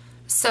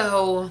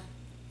 So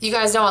you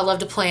guys know I love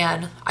to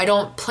plan. I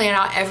don't plan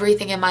out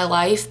everything in my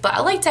life, but I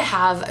like to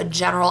have a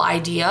general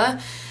idea,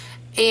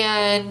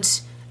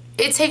 and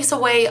it takes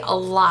away a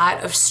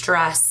lot of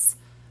stress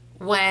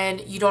when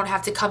you don't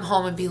have to come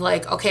home and be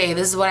like, okay,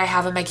 this is what I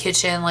have in my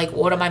kitchen. Like,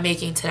 what am I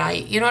making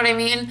tonight? You know what I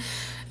mean?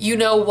 You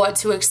know what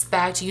to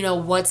expect. You know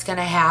what's going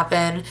to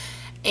happen.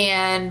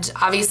 And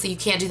obviously you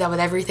can't do that with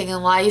everything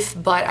in life,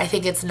 but I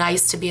think it's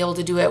nice to be able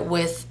to do it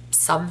with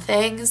some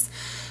things,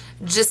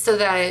 just so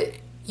that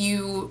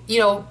you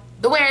know,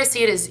 the way I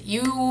see it is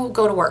you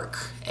go to work,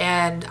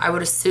 and I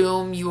would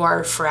assume you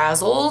are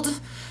frazzled.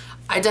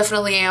 I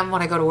definitely am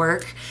when I go to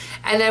work.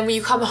 And then when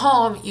you come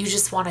home, you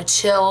just want to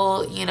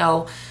chill, you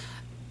know,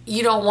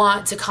 you don't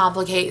want to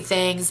complicate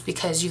things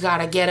because you got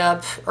to get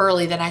up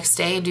early the next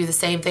day and do the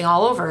same thing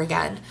all over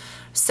again.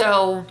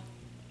 So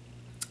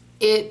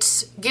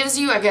it gives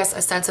you, I guess,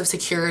 a sense of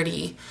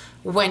security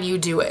when you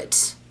do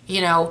it.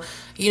 You know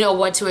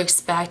what to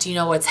expect, you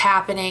know what's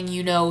happening,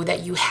 you know that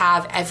you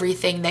have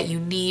everything that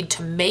you need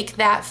to make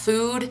that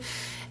food,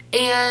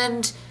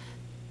 and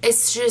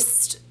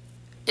it's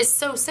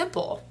so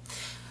simple.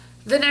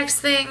 The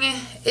next thing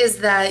is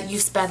that you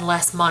spend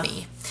less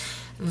money.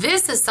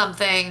 This is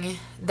something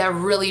that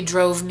really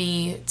drove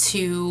me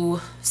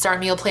to start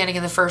meal planning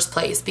in the first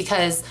place,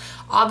 because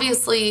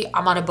obviously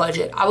I'm on a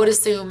budget. I would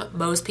assume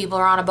most people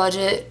are on a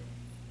budget.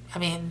 I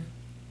mean,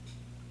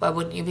 why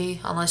wouldn't you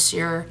be, unless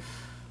you're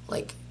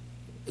like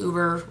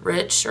uber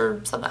rich or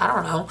something? I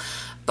don't know.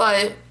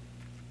 But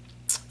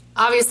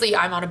obviously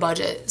I'm on a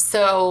budget.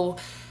 So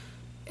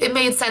it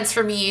made sense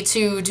for me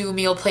to do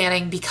meal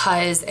planning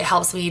because it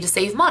helps me to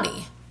save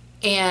money.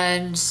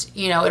 And,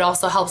 you know, it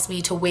also helps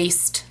me to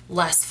waste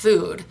less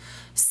food.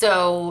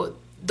 So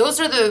those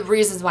are the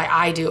reasons why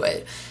I do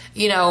it.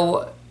 You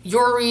know,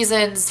 your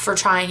reasons for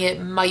trying it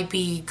might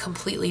be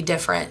completely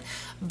different.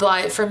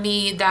 But for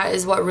me, that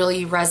is what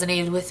really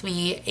resonated with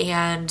me,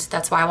 and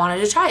that's why I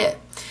wanted to try it.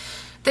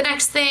 The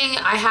next thing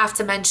I have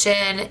to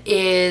mention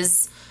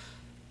is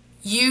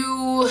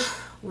you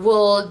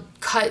will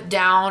cut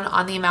down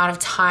on the amount of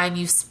time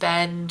you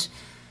spend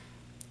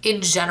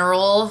in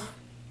general,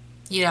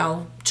 you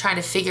know, trying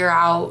to figure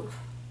out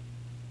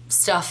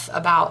stuff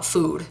about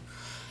food.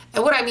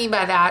 And what I mean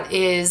by that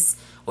is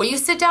when you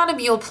sit down to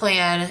meal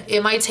plan,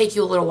 it might take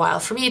you a little while.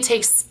 For me, it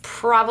takes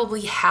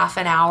probably half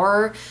an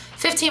hour,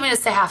 15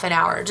 minutes to half an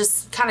hour,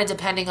 just kind of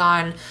depending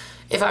on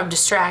if I'm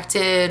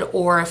distracted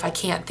or if I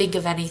can't think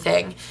of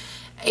anything.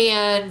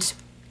 And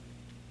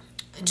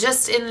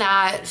just in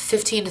that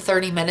 15 to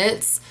 30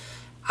 minutes,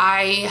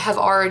 I have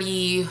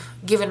already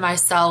given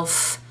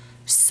myself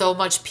so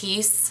much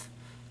peace,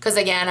 because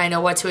again, I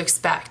know what to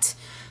expect.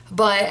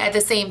 But at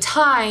the same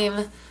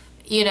time,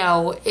 you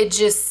know,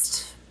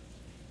 it's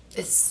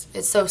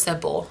so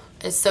simple.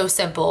 It's so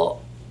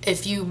simple.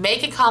 If you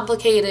make it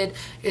complicated,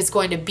 it's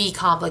going to be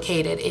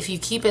complicated. If you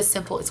keep it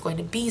simple, it's going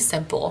to be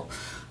simple.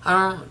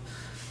 I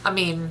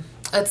mean,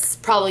 that's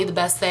probably the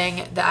best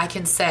thing that I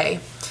can say.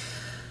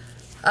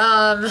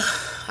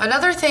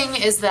 Another thing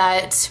is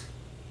that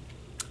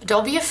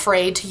don't be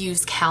afraid to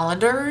use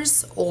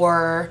calendars,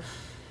 or,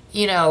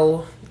 you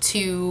know,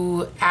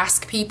 to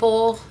ask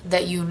people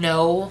that you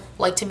know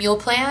like to meal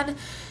plan,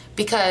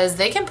 because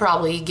they can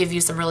probably give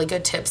you some really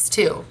good tips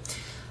too.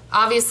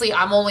 Obviously,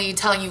 I'm only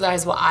telling you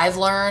guys what I've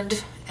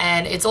learned,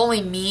 and it's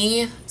only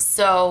me,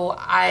 so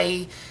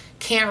I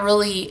can't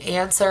really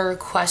answer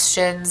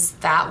questions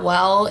that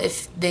well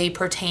if they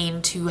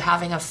pertain to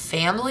having a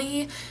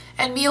family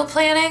and meal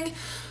planning.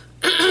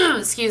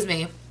 Excuse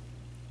me.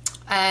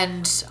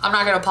 And I'm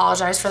not going to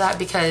apologize for that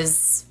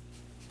because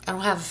I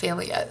don't have a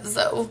family yet,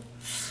 so.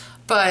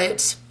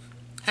 But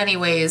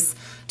anyways,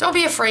 don't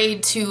be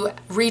afraid to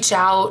reach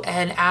out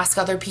and ask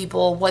other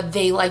people what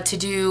they like to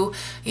do.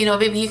 You know,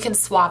 maybe you can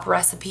swap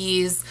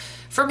recipes.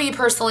 For me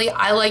personally,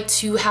 I like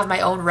to have my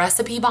own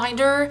recipe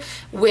binder,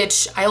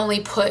 which I only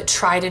put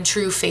tried and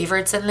true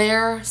favorites in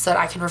there so that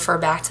I can refer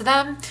back to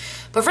them.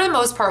 But for the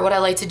most part, what I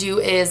like to do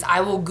is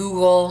I will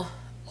Google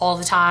all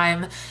the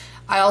time.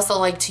 I also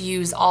like to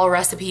use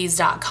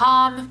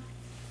allrecipes.com.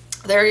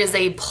 There is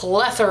a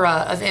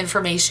plethora of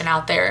information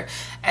out there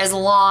as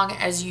long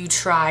as you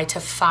try to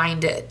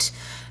find it.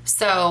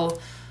 So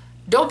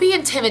don't be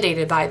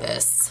intimidated by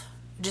this.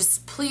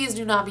 Just please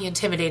do not be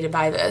intimidated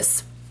by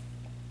this.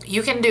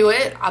 You can do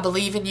it. I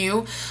believe in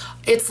you.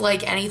 It's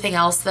like anything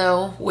else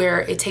though,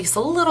 where it takes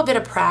a little bit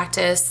of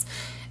practice,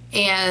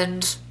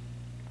 and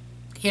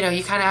you know,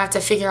 you kind of have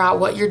to figure out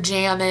what your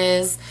jam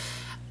is.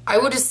 I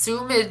would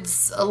assume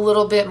it's a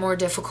little bit more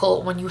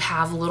difficult when you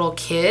have little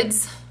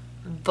kids,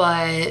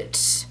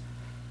 but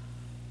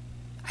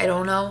I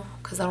don't know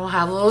because I don't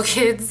have little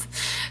kids.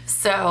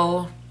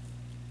 So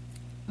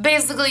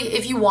basically,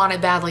 if you want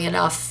it badly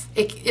enough,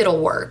 it'll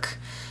work.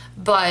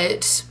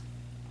 But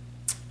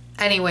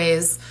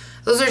anyways,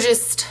 those are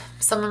just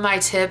some of my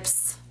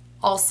tips.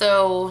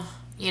 Also,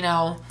 you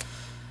know,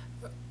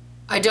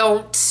 I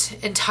don't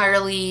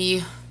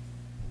entirely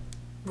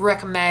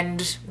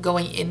recommend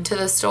going into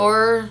the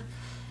store,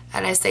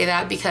 and I say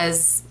that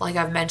because, like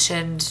I've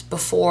mentioned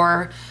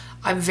before,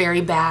 I'm very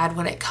bad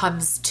when it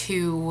comes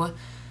to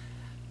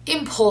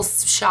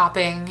impulse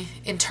shopping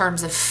in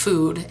terms of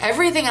food.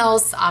 Everything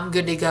else I'm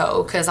good to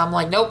go because I'm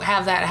like, nope,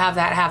 have that, have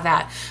that, have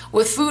that.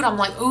 With food, I'm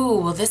like,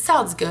 ooh, well, this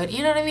sounds good,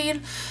 you know what I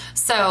mean?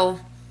 So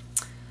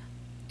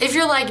if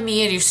you're like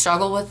me and you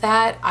struggle with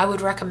that, I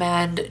would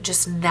recommend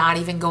just not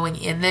even going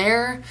in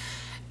there.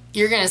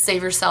 You're gonna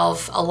save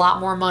yourself a lot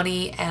more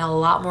money and a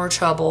lot more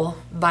trouble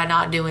by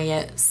not doing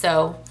it.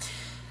 So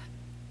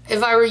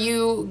if I were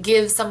you,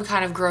 give some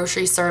kind of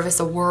grocery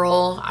service a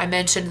whirl. I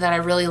mentioned that I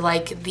really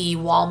like the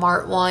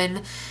Walmart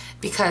one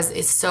because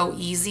it's so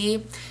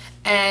easy.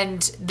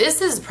 And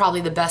this is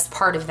probably the best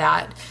part of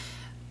that.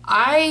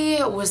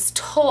 I was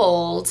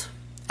told,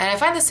 and I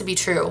find this to be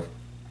true,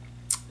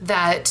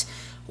 that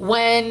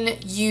when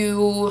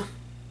you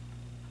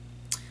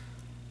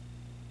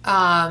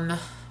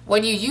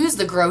use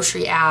the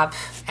grocery app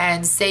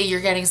and say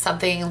you're getting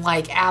something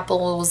like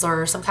apples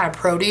or some kind of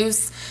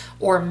produce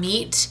or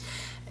meat,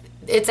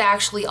 it's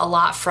actually a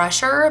lot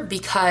fresher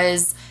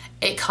because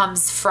it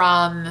comes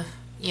from,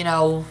 you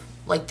know,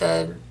 like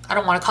the, I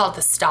don't want to call it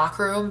the stock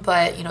room,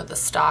 but you know, the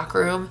stock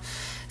room.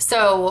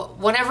 So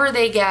whenever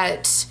they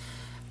get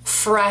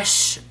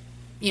fresh,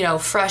 you know,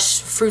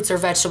 fresh fruits or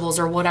vegetables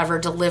or whatever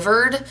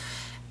delivered,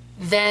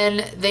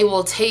 then they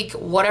will take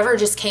whatever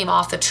just came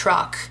off the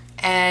truck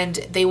and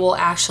they will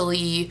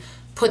actually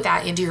put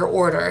that into your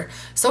order.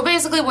 So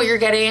basically what you're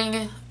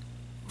getting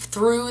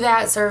through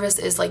that service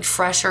is like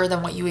fresher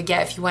than what you would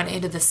get if you went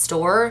into the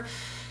store.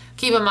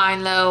 Keep in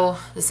mind though,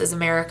 this is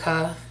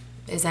America.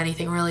 Is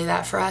anything really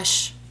that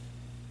fresh?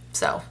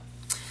 So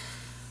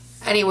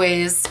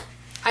anyways,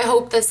 I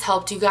hope this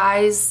helped you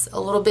guys a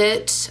little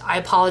bit. I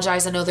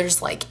apologize. I know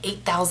there's like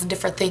 8,000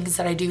 different things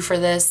that I do for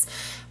this,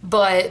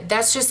 but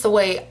that's just the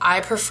way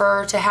I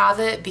prefer to have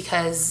it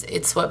because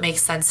it's what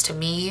makes sense to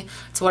me.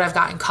 It's what I've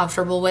gotten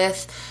comfortable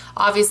with.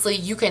 Obviously,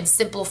 you can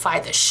simplify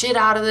the shit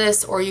out of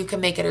this or you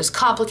can make it as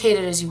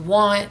complicated as you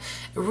want.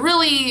 It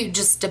really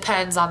just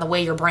depends on the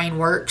way your brain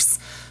works.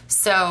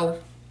 So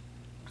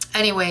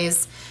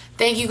anyways,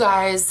 thank you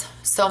guys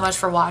so much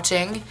for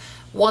watching.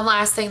 One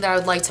last thing that I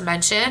would like to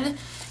mention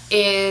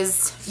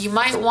is you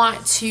might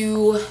want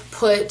to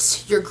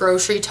put your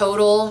grocery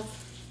total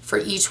for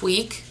each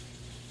week.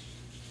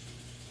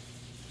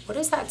 What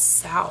is that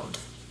sound?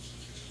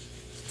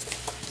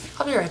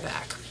 I'll be right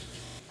back.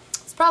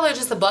 It's probably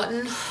just a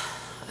button.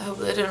 I hope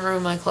they didn't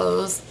ruin my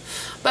clothes.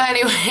 But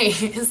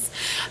anyways,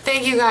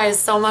 thank you guys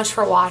so much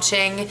for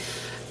watching.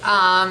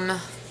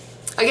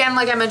 Again,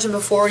 like I mentioned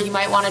before, you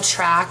might want to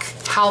track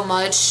how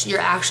much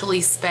you're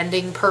actually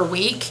spending per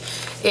week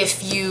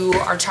if you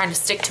are trying to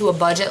stick to a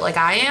budget like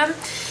I am.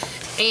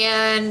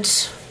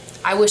 And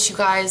I wish you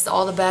guys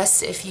all the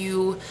best if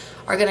you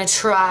are gonna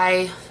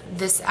try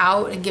this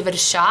out and give it a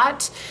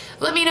shot.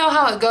 Let me know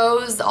how it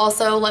goes.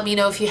 Also, let me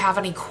know if you have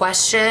any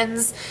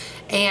questions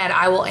and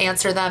I will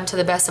answer them to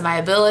the best of my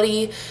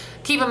ability.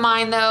 Keep in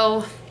mind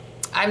though,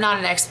 I'm not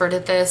an expert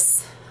at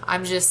this.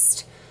 I'm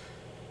just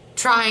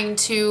trying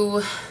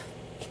to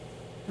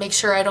make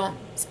sure I don't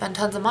spend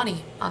tons of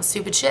money on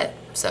stupid shit.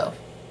 So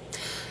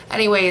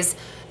anyways,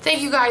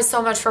 thank you guys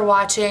so much for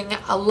watching.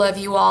 I love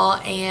you all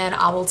and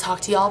I will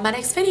talk to y'all in my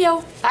next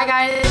video. Bye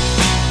guys.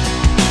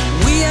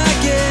 We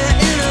are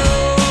getting old.